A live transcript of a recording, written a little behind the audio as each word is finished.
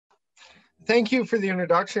Thank you for the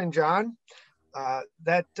introduction, John.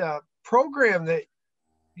 That program that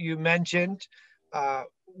you mentioned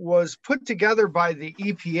was put together by the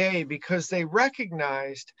EPA because they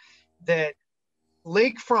recognized that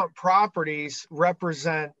lakefront properties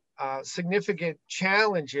represent significant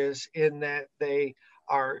challenges in that they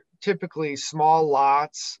are typically small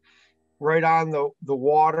lots right on the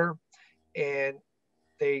water, and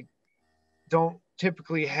they don't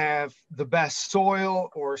typically have the best soil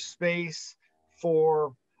or space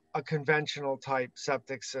for a conventional type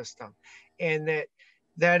septic system. And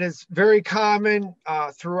that is very common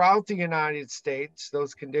throughout the United States.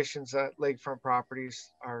 Those conditions at lakefront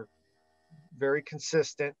properties are very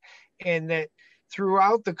consistent, and that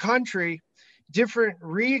throughout the country, different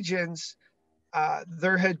regions,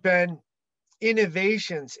 there had been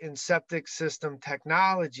innovations in septic system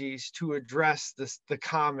technologies to address the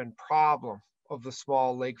common problem of the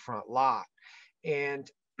small lakefront lot. And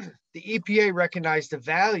the EPA recognized the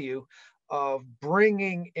value of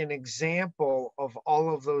bringing an example of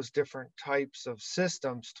all of those different types of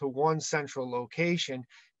systems to one central location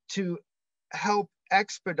to help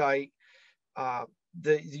expedite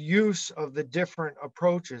the use of the different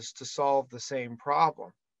approaches to solve the same problem.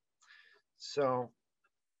 So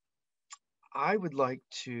I would like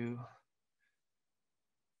to,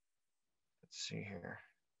 let's see here.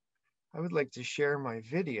 I would like to share my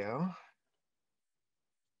video.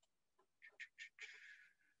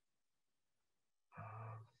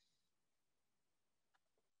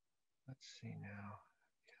 Let's see now.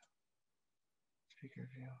 Speaker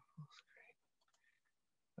view, full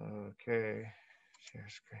screen. Okay, share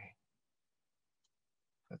screen.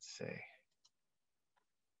 Let's see.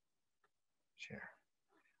 Share.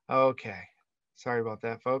 Okay, sorry about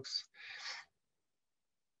that, folks.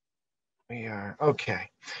 We are, okay,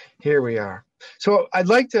 here we are. So I'd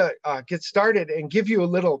like to get started and give you a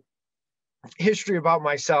little history about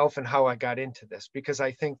myself and how I got into this, because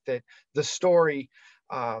I think that the story,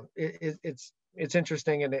 it's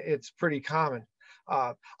interesting and it's pretty common.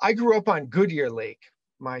 I grew up on Goodyear Lake.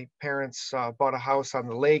 My parents bought a house on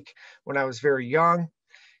the lake when I was very young.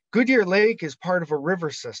 Goodyear Lake is part of a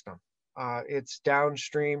river system. It's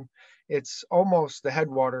downstream. It's almost the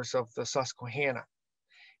headwaters of the Susquehanna.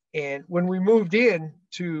 And when we moved in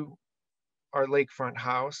to our lakefront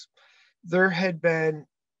house, there had been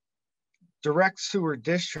direct sewer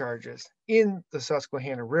discharges in the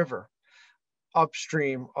Susquehanna River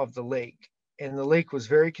upstream of the lake. And the lake was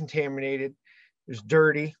very contaminated. It was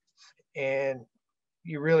dirty, and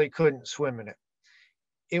you really couldn't swim in it.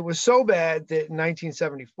 It was so bad that in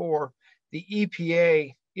 1974, the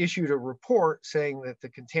EPA issued a report saying that the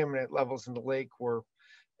contaminant levels in the lake were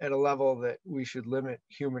at a level that we should limit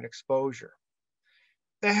human exposure.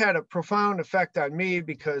 That had a profound effect on me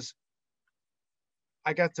because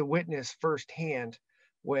I got to witness firsthand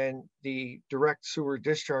when the direct sewer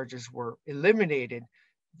discharges were eliminated,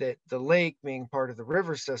 that the lake, being part of the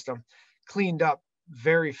river system, cleaned up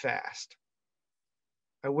very fast.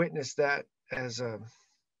 I witnessed that as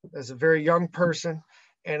a very young person,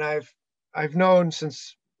 and I've known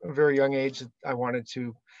since a very young age that I wanted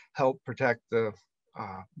to help protect the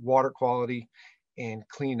water quality and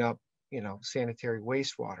clean up, sanitary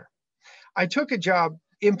wastewater. I took a job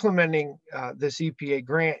implementing this EPA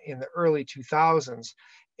grant in the early 2000s,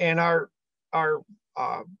 and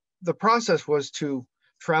the process was to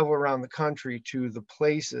travel around the country to the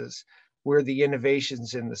places where the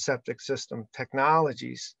innovations in the septic system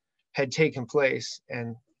technologies had taken place,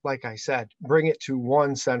 and like I said, bring it to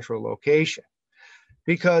one central location.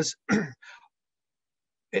 Because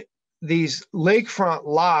these lakefront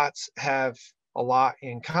lots have a lot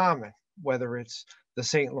in common, whether it's the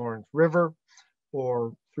St. Lawrence River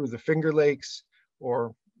or through the Finger Lakes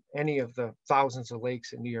or any of the thousands of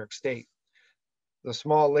lakes in New York State. The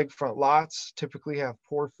small lakefront lots typically have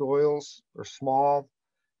poor soils, or small,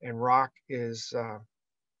 and rock is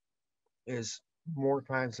more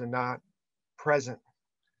times than not present.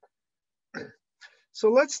 So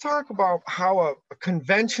let's talk about how a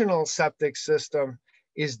conventional septic system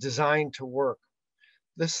is designed to work.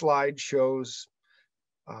 This slide shows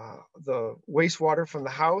the wastewater from the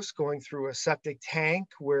house going through a septic tank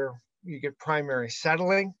where you get primary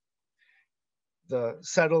settling. The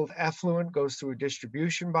settled effluent goes through a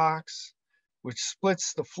distribution box, which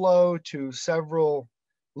splits the flow to several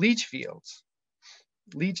leach fields,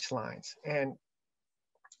 leach lines. And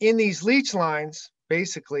in these leach lines,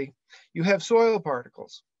 basically, you have soil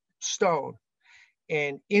particles, stone.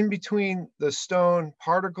 And in between the stone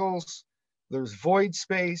particles, there's void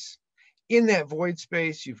space. In that void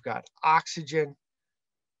space, you've got oxygen,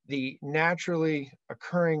 the naturally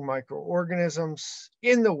occurring microorganisms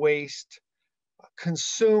in the waste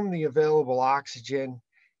consume the available oxygen,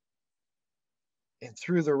 and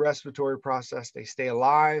through the respiratory process, they stay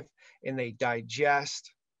alive and they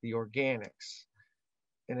digest the organics.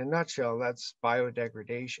 In a nutshell, that's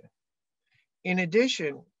biodegradation. In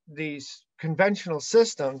addition, these conventional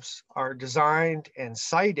systems are designed and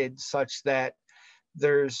sited such that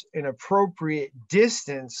there's an appropriate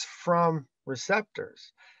distance from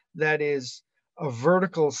receptors. That is a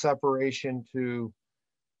vertical separation to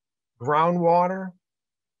groundwater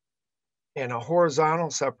and a horizontal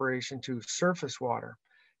separation to surface water.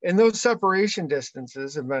 And those separation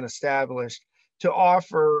distances have been established to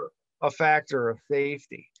offer a factor of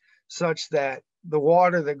safety, such that the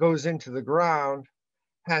water that goes into the ground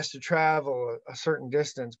has to travel a certain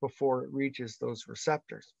distance before it reaches those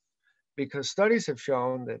receptors. Because studies have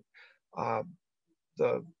shown that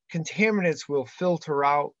the contaminants will filter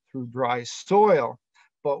out through dry soil,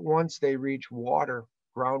 but once they reach water,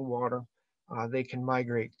 groundwater, they can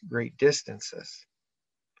migrate great distances.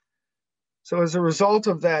 So as a result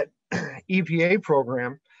of that EPA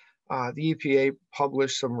program, the EPA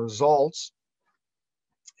published some results,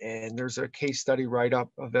 and there's a case study write-up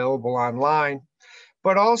available online,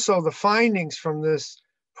 but also the findings from this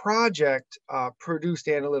project produced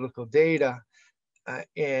analytical data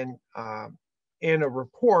in a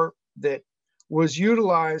report that was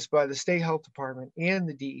utilized by the State Health Department and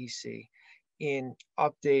the DEC in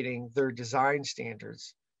updating their design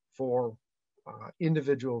standards for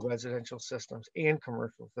individual residential systems and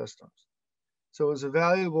commercial systems. So it was a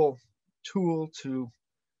valuable tool to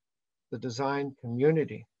the design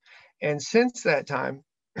community. And since that time,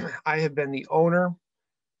 I have been the owner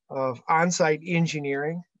of On-Site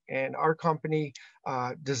Engineering, and our company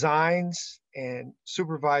designs and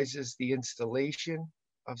supervises the installation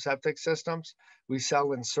of septic systems. We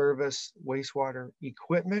sell and service wastewater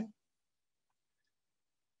equipment.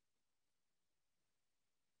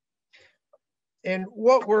 And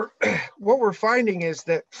what we're finding is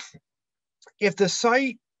that if the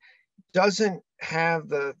site doesn't have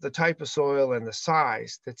the type of soil and the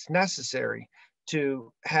size that's necessary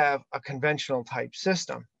to have a conventional type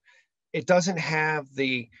system, it doesn't have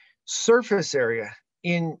the surface area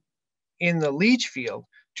in the leach field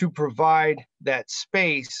to provide that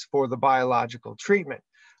space for the biological treatment,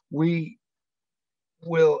 we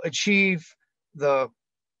will achieve the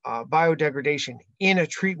biodegradation in a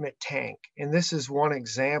treatment tank. And this is one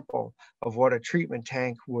example of what a treatment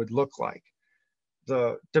tank would look like.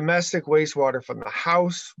 The domestic wastewater from the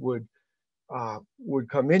house would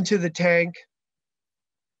come into the tank.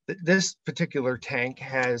 This particular tank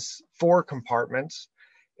has 4 compartments,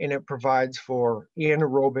 and it provides for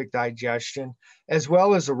anaerobic digestion as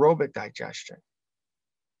well as aerobic digestion.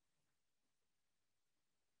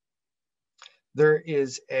 There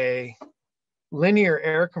is a linear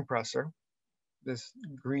air compressor. This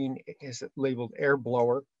green is labeled air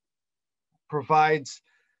blower, provides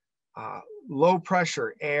low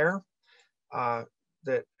pressure air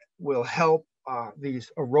that will help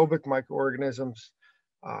these aerobic microorganisms,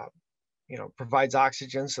 provides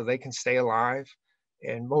oxygen so they can stay alive,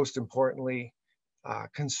 and most importantly,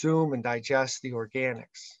 consume and digest the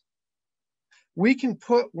organics. We can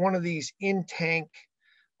put one of these in-tank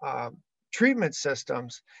treatment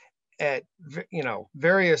systems at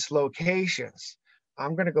various locations.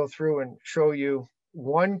 I'm going to go through and show you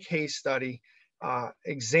one case study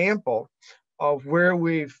example of where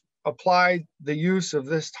we've applied the use of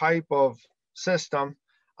this type of system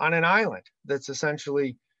on an island that's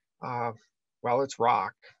essentially, it's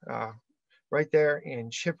rock, right there in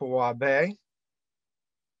Chippewa Bay.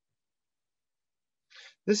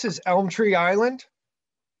 This is Elm Tree Island.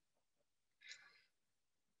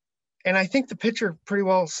 And I think the picture pretty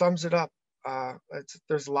well sums it up.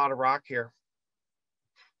 There's a lot of rock here.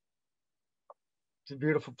 It's a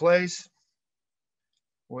beautiful place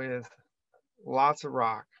with lots of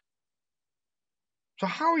rock. So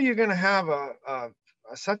how are you going to have a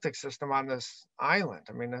septic system on this island?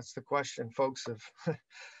 I mean, that's the question folks have,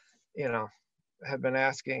 have been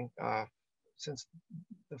asking since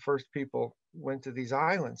the first people went to these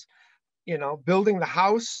islands. Building the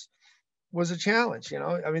house was a challenge.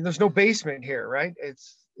 I mean, there's no basement here, right?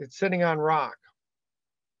 It's sitting on rock,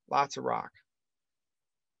 lots of rock.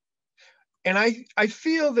 And I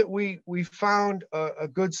feel that we found a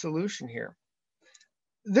good solution here.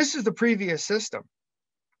 This is the previous system.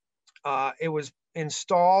 It was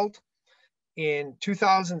installed in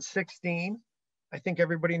 2016. I think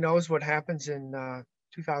everybody knows what happens in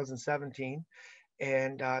 2017.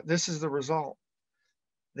 And this is the result.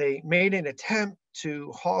 They made an attempt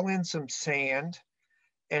to haul in some sand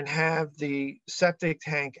and have the septic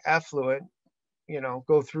tank effluent,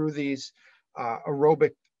 go through these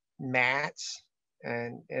aerobic mats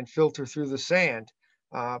and filter through the sand.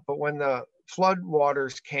 But when the flood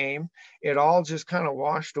waters came, it all just kind of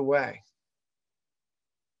washed away.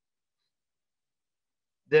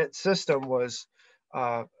 That system was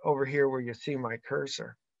over here where you see my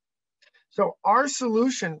cursor. So our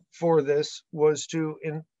solution for this was to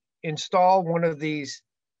install one of these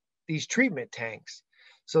treatment tanks.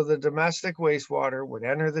 So the domestic wastewater would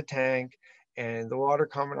enter the tank and the water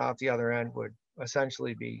coming out the other end would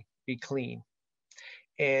essentially be clean.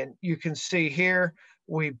 And you can see here,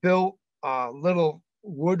 we built a little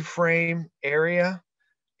wood frame area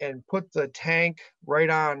and put the tank right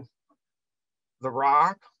on the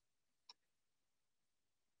rock.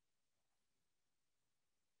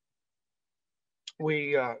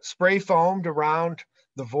 We spray foamed around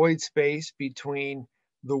the void space between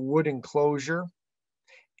the wood enclosure.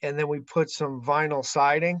 And then we put some vinyl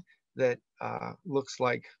siding that looks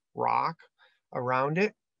like rock around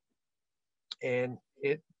it. And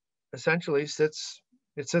it essentially sits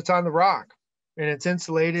on the rock, and it's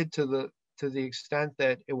insulated to the extent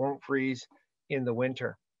that it won't freeze in the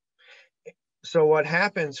winter. So what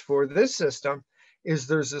happens for this system is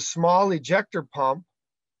there's a small ejector pump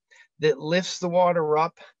that lifts the water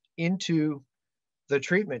up into the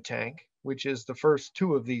treatment tank, which is the first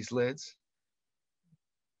two of these lids.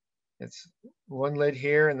 It's one lid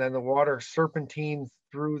here, and then the water serpentines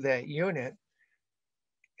through that unit,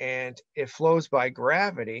 and it flows by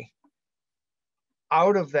gravity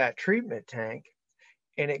out of that treatment tank,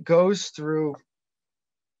 and it goes through,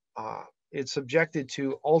 it's subjected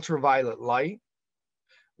to ultraviolet light,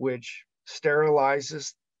 which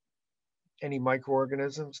sterilizes any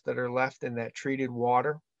microorganisms that are left in that treated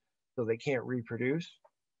water so they can't reproduce.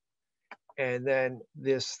 And then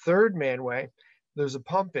this third manway, there's a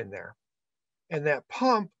pump in there. And that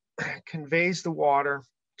pump conveys the water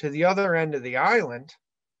to the other end of the island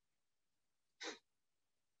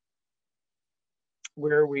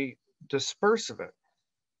where we disperse of it,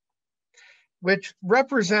 which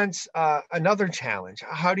represents another challenge.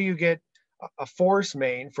 How do you get a force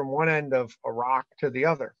main from one end of a rock to the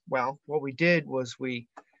other? Well, what we did was we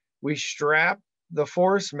strapped the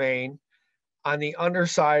force main on the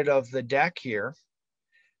underside of the deck here.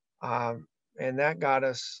 And that got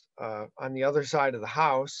us on the other side of the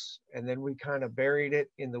house. And then we kind of buried it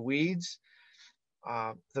in the weeds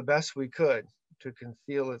the best we could to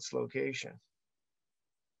conceal its location.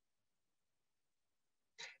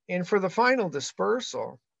 And for the final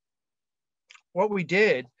dispersal, what we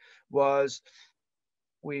did was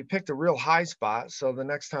we picked a real high spot. So the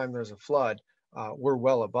next time there's a flood, we're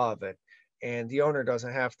well above it. And the owner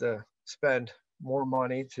doesn't have to spend more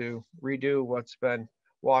money to redo what's been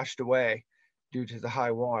washed away due to the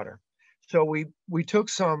high water. So we took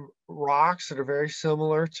some rocks that are very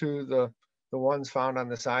similar to the ones found on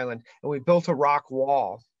this island, and we built a rock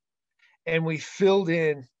wall, and we filled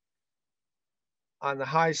in on the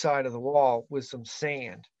high side of the wall with some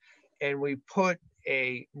sand, and we put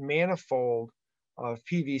a manifold of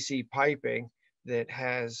PVC piping that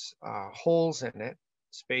has holes in it,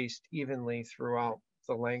 spaced evenly throughout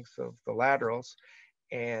the length of the laterals.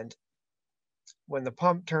 And when the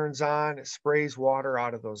pump turns on, it sprays water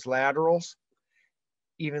out of those laterals,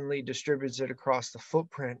 evenly distributes it across the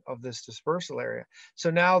footprint of this dispersal area.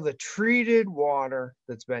 So now the treated water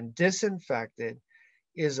that's been disinfected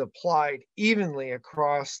is applied evenly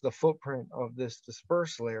across the footprint of this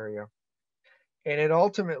dispersal area. And it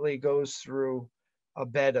ultimately goes through a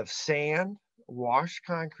bed of sand, washed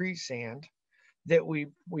concrete sand, that we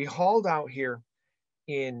hauled out here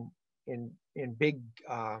in big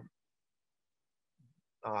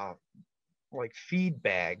like feed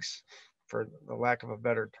bags, for the lack of a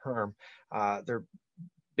better term. They're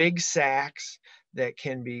big sacks that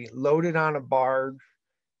can be loaded on a barge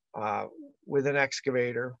with an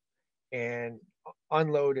excavator and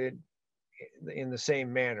unloaded in the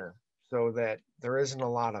same manner, so that there isn't a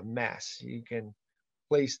lot of mess. You can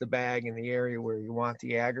place the bag in the area where you want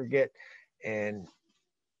the aggregate, and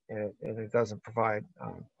it doesn't provide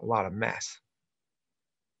a lot of mess.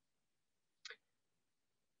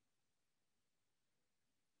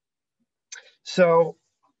 So,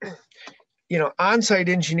 you know, on-site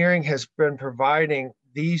engineering has been providing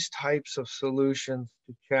these types of solutions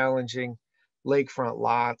to challenging lakefront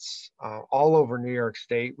lots all over New York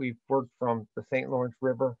State. We've worked from the St. Lawrence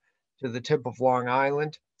River to the tip of Long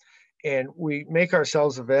Island, and we make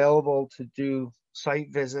ourselves available to do site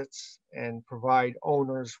visits and provide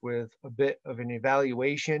owners with a bit of an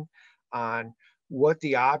evaluation on what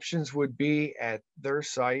the options would be at their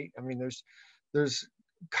site. I mean, there's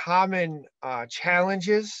common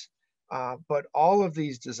challenges But all of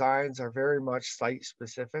these designs are very much site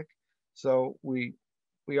specific. So we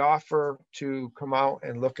offer to come out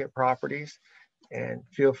and look at properties, and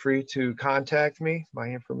feel free to contact me. My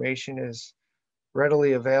information is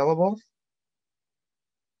readily available.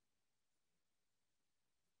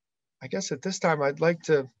 I guess at this time, I'd like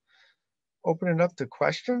to open it up to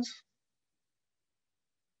questions.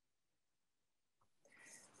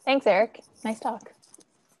 Thanks, Eric. Nice talk.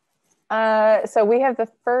 So we have the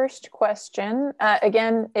first question.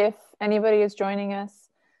 Again, if anybody is joining us,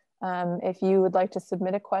 if you would like to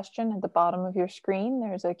submit a question, at the bottom of your screen,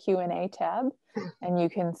 there's a Q&A tab, and you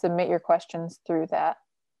can submit your questions through that.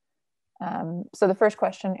 So the first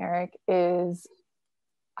question, Eric, is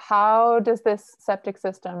how does this septic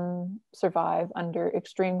system survive under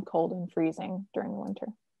extreme cold and freezing during the winter?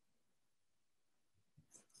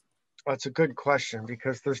 That's a good question,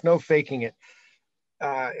 because there's no faking it.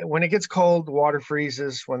 When it gets cold, the water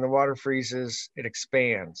freezes. When the water freezes, it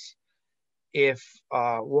expands. If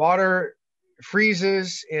water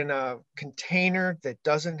freezes in a container that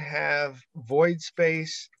doesn't have void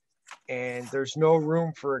space and there's no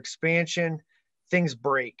room for expansion, things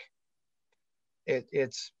break.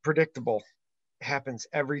 It's predictable. It happens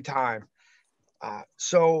every time.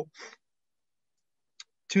 So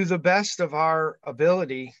to the best of our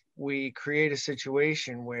ability, we create a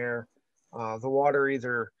situation where the water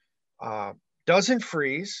either doesn't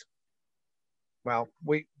freeze. Well,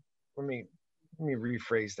 let me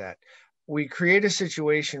rephrase that. We create a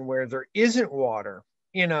situation where there isn't water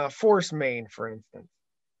in a force main, for instance.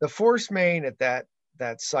 The force main at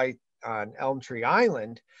that site on Elm Tree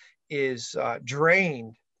Island is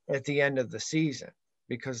drained at the end of the season,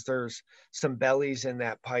 because there's some bellies in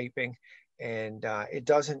that piping, and it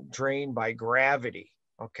doesn't drain by gravity.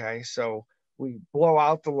 Okay, so we blow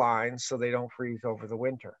out the lines so they don't freeze over the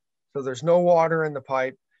winter. So there's no water in the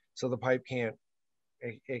pipe, so the pipe can't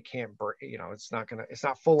break. It's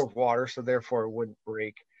not full of water, so therefore it wouldn't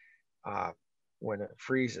break when it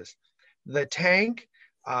freezes. The tank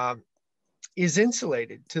is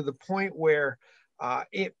insulated to the point where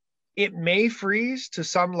it may freeze to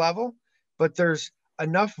some level, but there's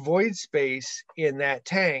enough void space in that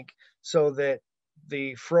tank so that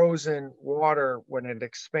the frozen water, when it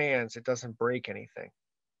expands, it doesn't break anything.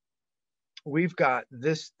 We've got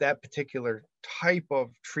that particular type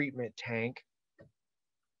of treatment tank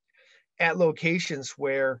at locations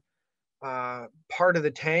where part of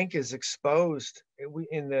the tank is exposed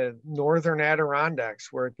in the northern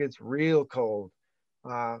Adirondacks, where it gets real cold.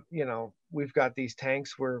 We've got these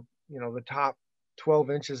tanks where, the top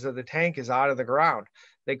 12 inches of the tank is out of the ground.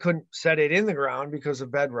 They couldn't set it in the ground because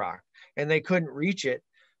of bedrock, and they couldn't reach it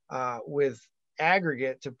with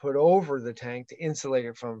aggregate to put over the tank to insulate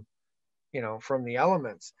it from the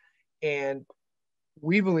elements. And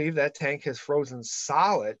we believe that tank has frozen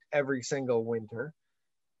solid every single winter,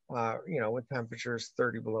 with temperatures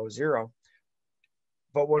 30 below zero.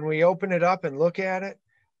 But when we open it up and look at it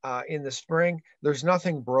in the spring, there's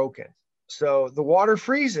nothing broken. So the water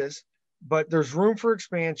freezes, but there's room for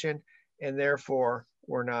expansion, and therefore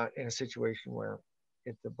we're not in a situation where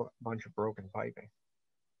it's a bunch of broken piping.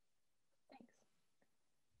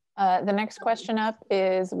 The next question up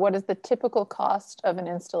is, what is the typical cost of an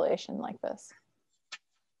installation like this?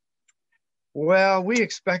 Well, we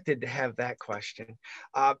expected to have that question.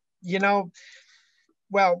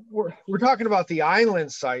 Well, we're talking about the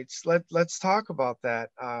island sites. Let's talk about that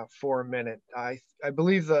for a minute. I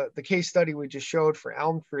believe the case study we just showed for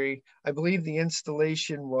Elm Tree, I believe the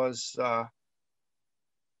installation was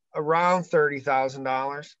around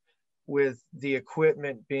 $30,000, with the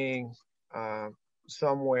equipment being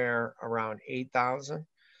somewhere around $8,000.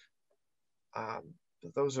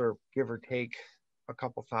 Those are give or take a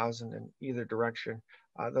couple thousand in either direction.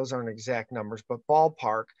 Those aren't exact numbers, but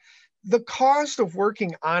ballpark. The cost of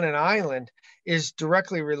working on an island is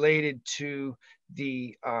directly related to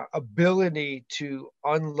the ability to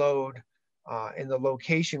unload in the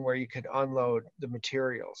location where you could unload the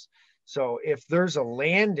materials. So if there's a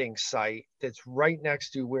landing site that's right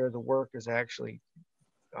next to where the work is actually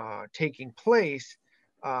taking place,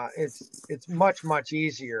 it's much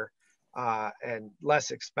easier and less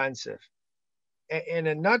expensive. In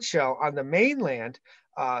a nutshell, on the mainland,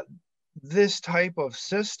 this type of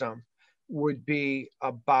system would be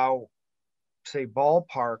about, say,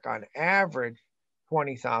 ballpark on average,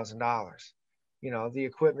 $20,000. The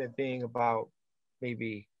equipment being about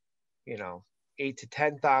maybe, 8 to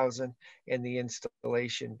 10,000, and the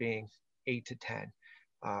installation being 8 to 10.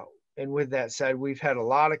 And with that said, we've had a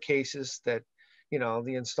lot of cases that,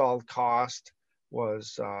 the installed cost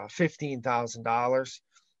was $15,000.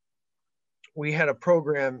 we had a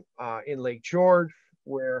program in Lake George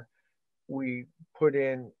where we put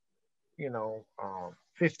in,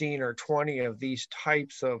 15 or 20 of these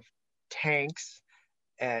types of tanks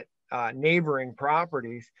at neighboring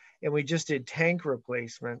properties, and we just did tank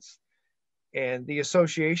replacements. And the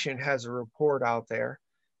association has a report out there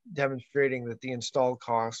demonstrating that the installed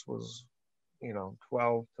cost was,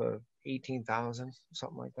 12 to 18,000,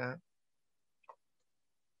 something like that.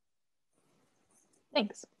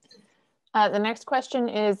 Thanks. The next question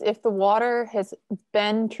is, if the water has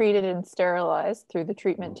been treated and sterilized through the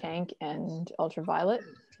treatment tank and ultraviolet,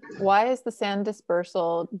 why is the sand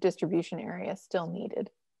dispersal distribution area still needed?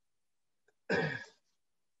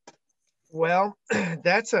 Well,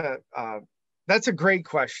 that's a great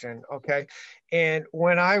question. Okay. And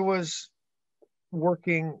when I was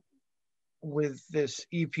working with this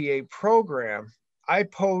EPA program, I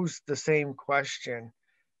posed the same question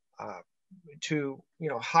to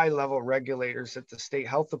high level regulators at the state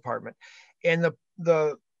health department. And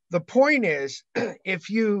the point is, if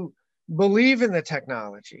you believe in the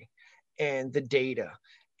technology and the data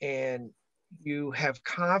and you have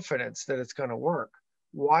confidence that it's going to work,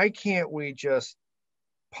 why can't we just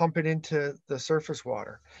pump it into the surface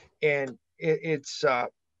water? And it's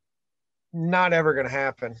not ever going to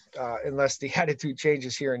happen unless the attitude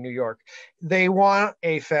changes here in New York. They want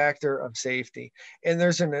a factor of safety. And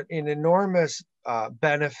there's an enormous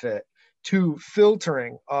benefit to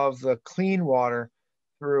filtering of the clean water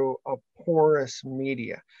through a porous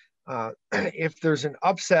media. If there's an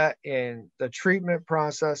upset in the treatment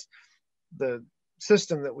process, the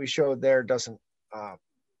system that we showed there doesn't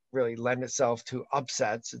really lend itself to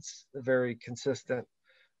upsets. It's a very consistent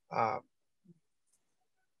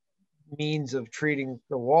means of treating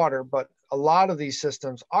the water, but a lot of these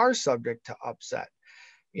systems are subject to upset.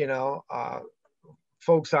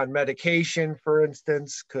 Folks on medication, for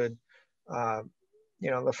instance, could, the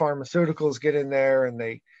pharmaceuticals get in there and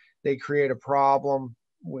they create a problem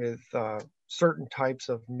with certain types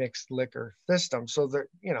of mixed liquor systems. So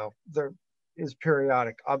there is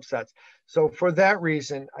periodic upsets. So for that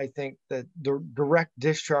reason, I think that the direct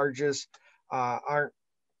discharges aren't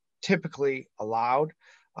typically allowed.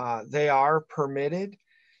 They are permitted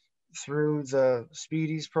through the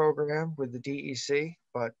Speedies program with the DEC,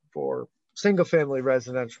 but for single family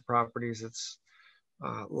residential properties, it's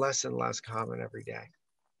less and less common every day.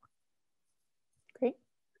 Great.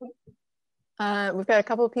 We've got a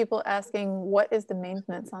couple of people asking, what is the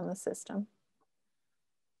maintenance on the system?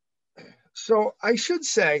 So I should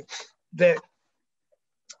say that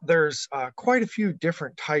there's quite a few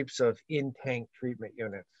different types of in-tank treatment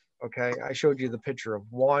units. Okay, I showed you the picture of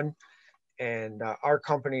one, and our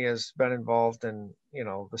company has been involved in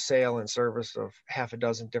the sale and service of half a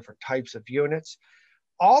dozen different types of units.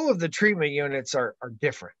 All of the treatment units are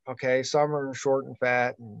different. Okay, some are short and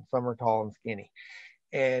fat, and some are tall and skinny.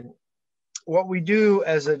 And what we do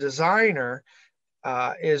as a designer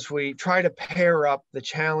is we try to pair up the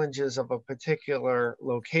challenges of a particular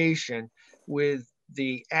location with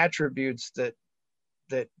the attributes that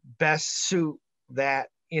best suit that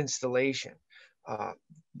installation,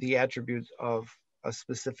 the attributes of a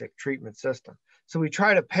specific treatment system. So we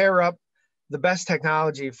try to pair up the best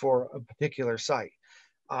technology for a particular site.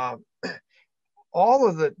 All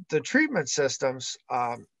of the treatment systems,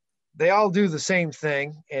 they all do the same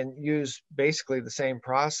thing and use basically the same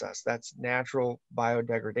process. That's natural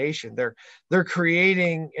biodegradation. They're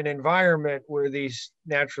creating an environment where these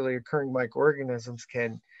naturally occurring microorganisms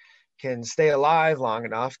can stay alive long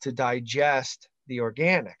enough to digest the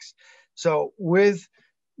organics. So with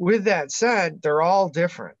that said, they're all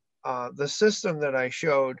different. The system that I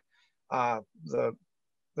showed, the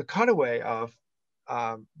cutaway of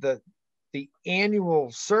the annual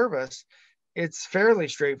service, it's fairly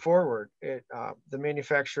straightforward. The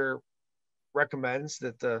manufacturer recommends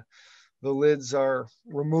that the lids are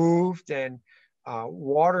removed and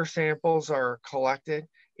water samples are collected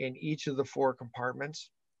in each of the 4 compartments,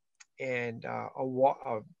 and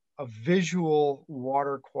a visual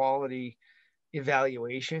water quality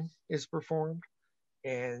evaluation is performed.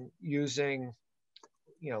 And using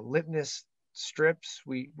litmus strips,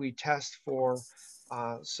 we test for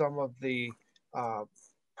some of the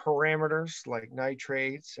parameters like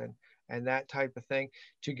nitrates and that type of thing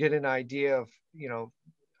to get an idea of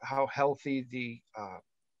how healthy the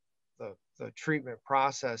treatment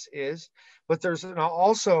process is. But there's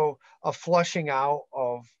also a flushing out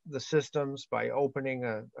of the systems by opening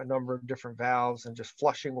a number of different valves and just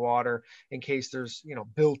flushing water in case there's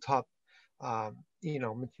built up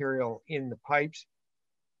material in the pipes.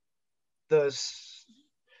 The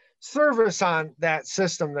service on that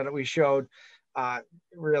system that we showed,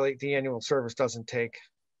 really the annual service doesn't take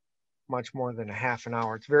much more than a half an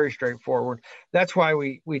hour. It's very straightforward. That's why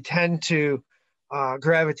we tend to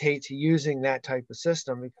gravitate to using that type of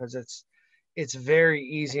system, because it's very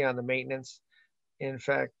easy on the maintenance. In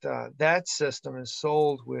fact, that system is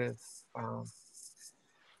sold with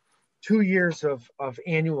 2 years of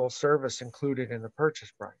annual service included in the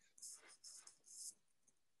purchase price.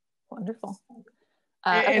 Wonderful.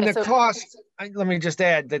 And the cost, let me just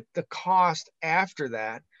add that the cost after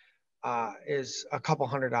that is a couple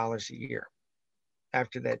 $100 a year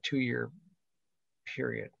after that 2-year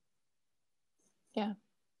period. Yeah.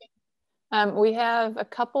 We have a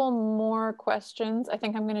couple more questions. I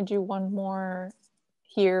think I'm going to do one more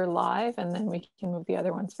here live, and then we can move the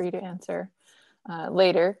other ones for you to answer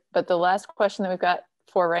later. But the last question that we've got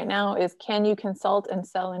for right now is, can you consult and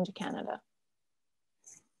sell into Canada?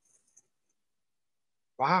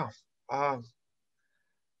 Wow. I'm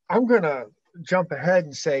going to jump ahead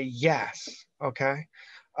and say yes. Okay.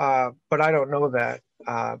 But I don't know that.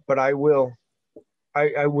 But I will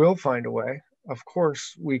find a way. Of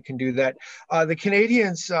course, we can do that. The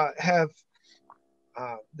Canadians have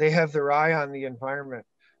their eye on the environment,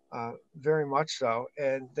 very much so,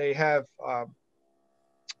 and they have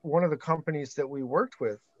one of the companies that we worked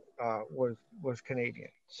with was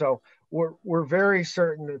Canadian. So we're very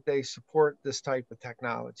certain that they support this type of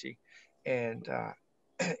technology, and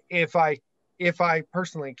if I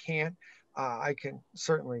personally can't, I can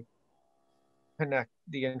certainly connect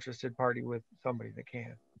the interested party with somebody that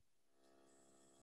can.